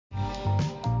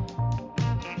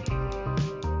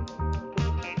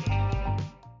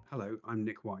I'm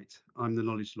Nick White. I'm the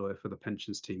knowledge lawyer for the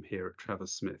pensions team here at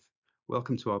Travers Smith.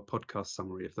 Welcome to our podcast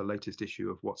summary of the latest issue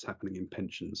of What's Happening in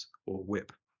Pensions, or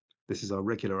WHIP. This is our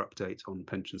regular update on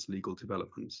pensions legal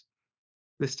developments.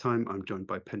 This time I'm joined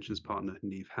by pensions partner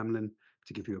Niamh Hamlin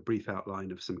to give you a brief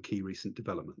outline of some key recent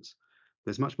developments.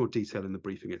 There's much more detail in the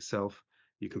briefing itself.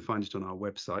 You can find it on our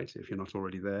website if you're not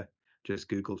already there. Just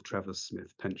Google Travers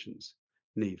Smith Pensions.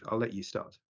 Niamh, I'll let you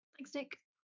start. Thanks, Nick.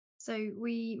 So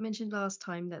we mentioned last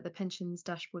time that the pensions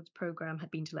dashboards program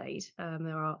had been delayed.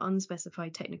 There are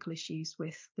unspecified technical issues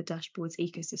with the dashboards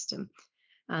ecosystem,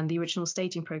 and the original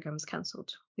staging program was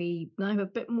cancelled. We now have a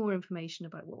bit more information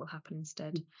about what will happen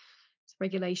instead. So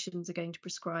regulations are going to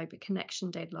prescribe a connection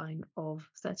deadline of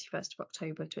 31st of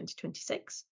October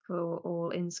 2026 for all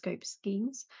in-scope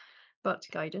schemes, but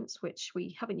guidance, which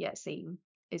we haven't yet seen,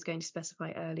 is going to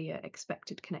specify earlier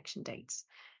expected connection dates.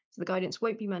 So the guidance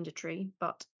won't be mandatory,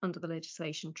 but under the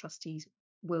legislation, trustees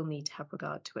will need to have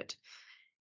regard to it.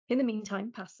 In the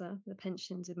meantime, PASA, the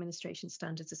Pensions Administration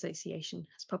Standards Association,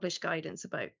 has published guidance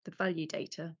about the value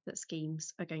data that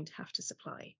schemes are going to have to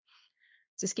supply.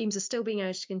 So schemes are still being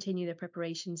urged to continue their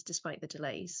preparations despite the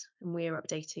delays, and we're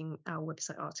updating our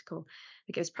website article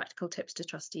that gives practical tips to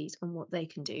trustees on what they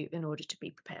can do in order to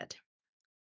be prepared.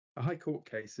 A High Court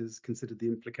case has considered the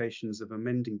implications of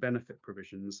amending benefit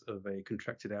provisions of a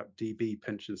contracted out DB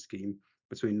pension scheme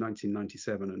between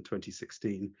 1997 and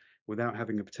 2016 without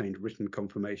having obtained written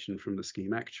confirmation from the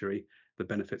scheme actuary. The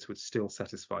benefits would still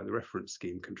satisfy the reference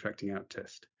scheme contracting out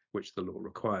test, which the law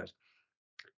required.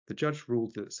 The judge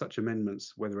ruled that such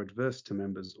amendments, whether adverse to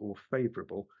members or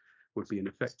favourable, would be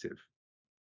ineffective.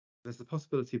 There's the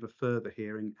possibility of a further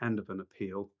hearing and of an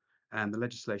appeal, and the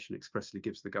legislation expressly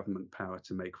gives the government power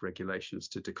to make regulations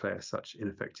to declare such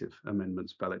ineffective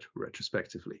amendments valid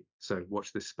retrospectively. So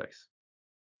watch this space.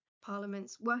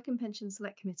 Parliament's Work and Pension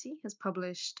Select Committee has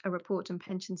published a report on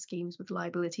pension schemes with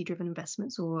liability-driven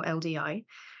investments, or LDI.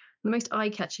 The most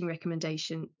eye-catching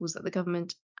recommendation was that the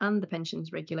government and the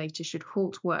pensions regulator should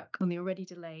halt work on the already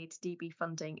delayed DB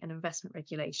funding and investment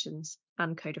regulations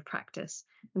and code of practice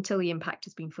until the impact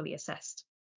has been fully assessed.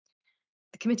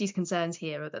 The committee's concerns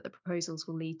here are that the proposals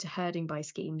will lead to herding by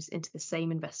schemes into the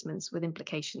same investments with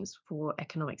implications for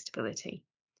economic stability.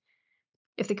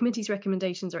 If the committee's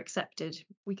recommendations are accepted,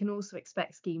 we can also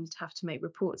expect schemes to have to make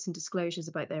reports and disclosures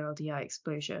about their LDI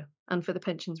exposure, and for the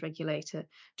pensions regulator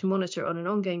to monitor on an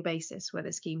ongoing basis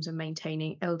whether schemes are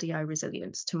maintaining LDI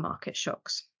resilience to market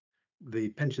shocks. The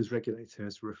pensions regulator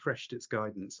has refreshed its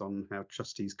guidance on how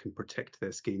trustees can protect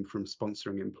their scheme from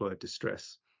sponsoring employer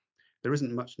distress. There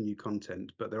isn't much new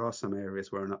content, but there are some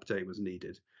areas where an update was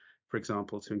needed. For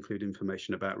example, to include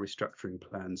information about restructuring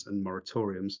plans and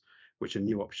moratoriums, which are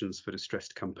new options for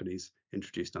distressed companies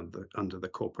introduced under the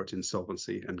Corporate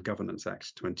Insolvency and Governance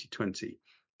Act 2020.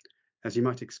 As you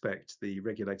might expect, the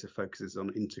regulator focuses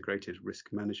on integrated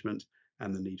risk management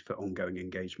and the need for ongoing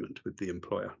engagement with the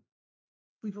employer.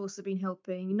 We've also been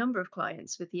helping a number of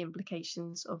clients with the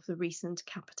implications of the recent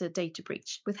Capita data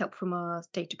breach, with help from our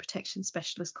data protection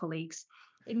specialist colleagues.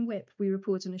 In WHIP, we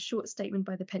report on a short statement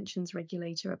by the pensions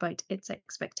regulator about its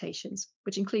expectations,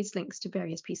 which includes links to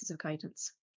various pieces of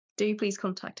guidance. Do please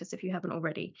contact us if you haven't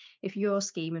already, if your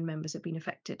scheme and members have been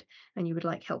affected and you would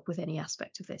like help with any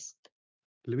aspect of this.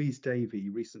 Louise Davey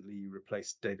recently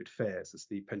replaced David Fairs as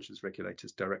the pensions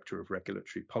regulator's Director of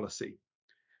Regulatory Policy.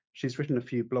 She's written a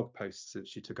few blog posts since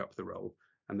she took up the role,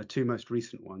 and the two most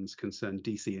recent ones concern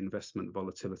DC investment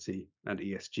volatility and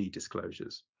ESG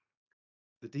disclosures.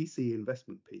 The DC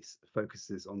investment piece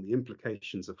focuses on the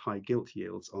implications of high gilt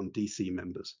yields on DC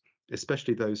members,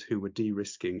 especially those who were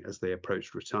de-risking as they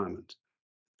approached retirement.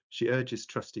 She urges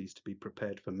trustees to be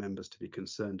prepared for members to be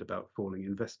concerned about falling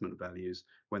investment values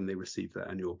when they receive their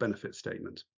annual benefit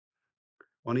statement.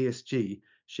 On ESG,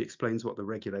 she explains what the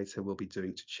regulator will be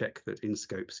doing to check that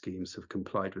in-scope schemes have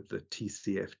complied with the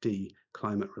TCFD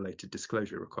climate-related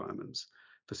disclosure requirements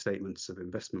for statements of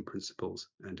investment principles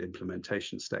and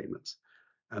implementation statements,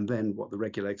 and then what the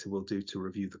regulator will do to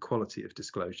review the quality of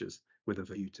disclosures with a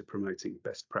view to promoting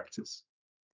best practice.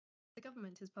 The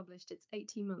government has published its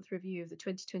 18-month review of the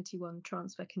 2021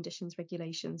 transfer conditions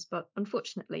regulations, but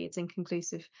unfortunately it's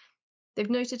inconclusive. They've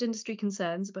noted industry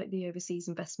concerns about the overseas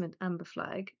investment amber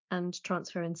flag and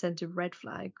transfer incentive red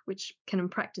flag, which can in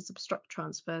practice obstruct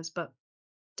transfers but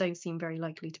don't seem very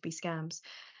likely to be scams.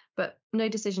 But no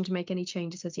decision to make any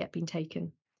changes has yet been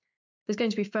taken. There's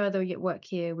going to be further work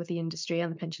here with the industry and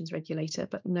the pensions regulator,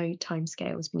 but no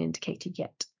timescale has been indicated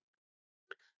yet.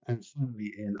 And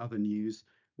finally, in other news,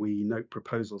 we note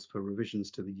proposals for revisions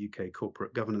to the UK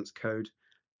Corporate Governance Code.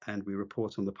 and we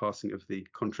report on the passing of the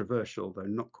controversial, though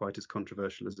not quite as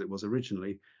controversial as it was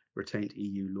originally, retained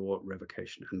EU Law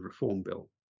Revocation and Reform Bill.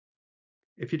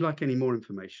 If you'd like any more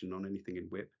information on anything in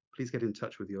WIP, please get in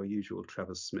touch with your usual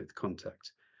Travers Smith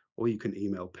contact, or you can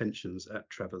email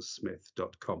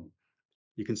pensions@traverssmith.com.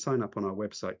 You can sign up on our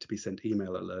website to be sent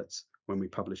email alerts when we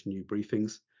publish new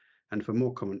briefings. And for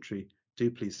more commentary, do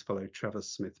please follow Travers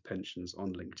Smith Pensions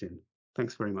on LinkedIn.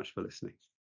 Thanks very much for listening.